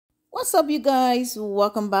What's up, you guys?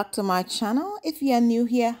 Welcome back to my channel. If you are new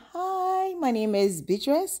here, hi, my name is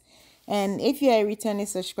Beatrice, and if you are a returning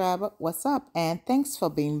subscriber, what's up, and thanks for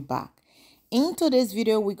being back. In today's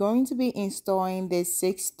video, we're going to be installing this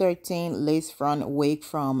 613 lace front wig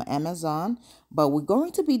from Amazon, but we're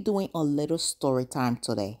going to be doing a little story time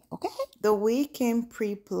today, okay? The wig came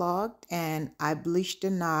pre-plugged, and I bleached the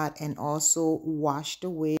knot and also washed the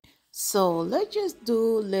wig. So let's just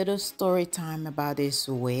do little story time about this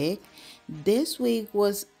wig. This wig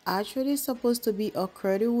was actually supposed to be a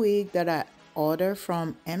curly wig that I ordered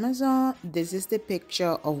from Amazon. This is the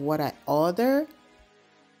picture of what I ordered.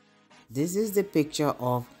 This is the picture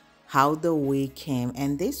of how the wig came,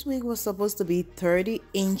 and this wig was supposed to be 30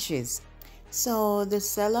 inches. So the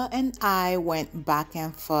seller and I went back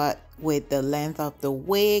and forth with the length of the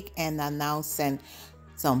wig, and I now sent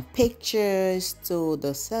some pictures to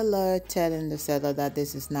the seller, telling the seller that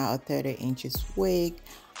this is now a 30 inches wig.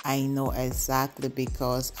 I know exactly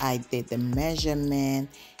because I did the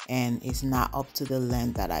measurement and it's not up to the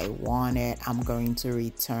length that I wanted. I'm going to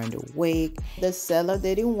return the wig. The seller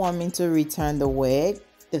didn't want me to return the wig.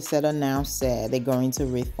 The seller now said they're going to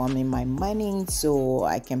refund me my money so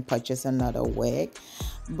I can purchase another wig.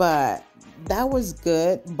 But that was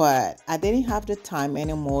good, but I didn't have the time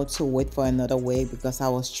anymore to wait for another wig because I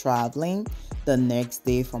was traveling the next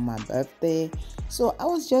day for my birthday. So I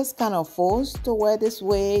was just kind of forced to wear this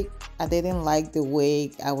wig. I didn't like the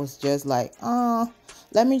wig. I was just like,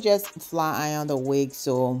 let me just fly iron the wig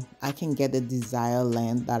so I can get the desired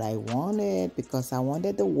length that I wanted, because I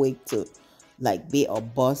wanted the wig to like be a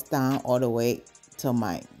bust down all the way to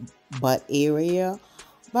my butt area.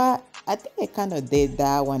 But I think I kind of did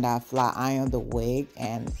that when I flat ironed the wig,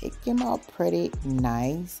 and it came out pretty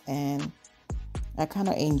nice, and I kind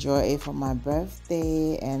of enjoy it for my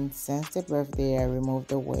birthday. And since the birthday, I removed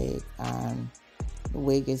the wig, and the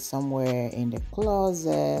wig is somewhere in the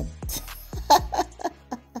closet.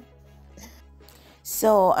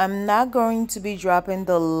 So I'm not going to be dropping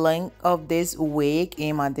the link of this wig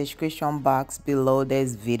in my description box below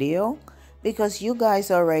this video, because you guys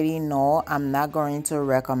already know I'm not going to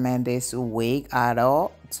recommend this wig at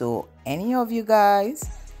all to any of you guys.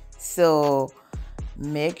 So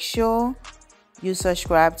make sure you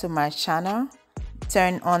subscribe to my channel,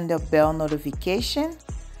 turn on the bell notification,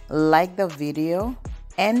 like the video,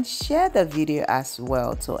 and share the video as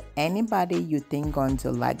well to anybody you think going to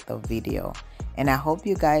like the video. And I hope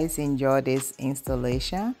you guys enjoy this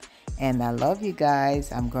installation, and I love you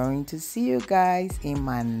guys. I'm going to see you guys in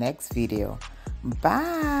my next video.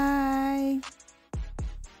 Bye.